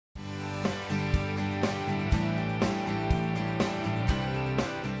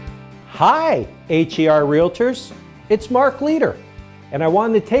Hi, HER Realtors. It's Mark Leader, and I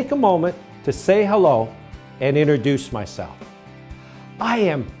wanted to take a moment to say hello and introduce myself. I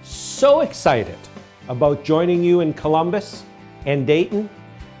am so excited about joining you in Columbus and Dayton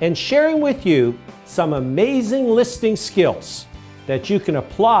and sharing with you some amazing listing skills that you can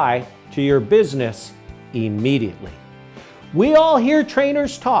apply to your business immediately. We all hear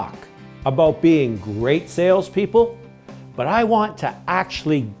trainers talk about being great salespeople, but I want to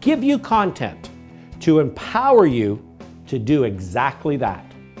actually give you content to empower you to do exactly that.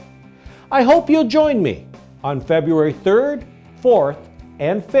 I hope you'll join me on February 3rd, 4th,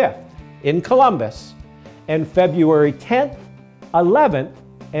 and 5th in Columbus, and February 10th, 11th,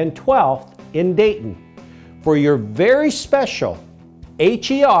 and 12th in Dayton for your very special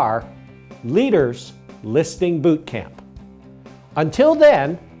HER Leaders Listing Boot Camp. Until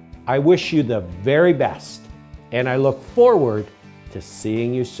then, I wish you the very best, and I look forward to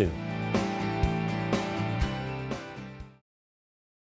seeing you soon.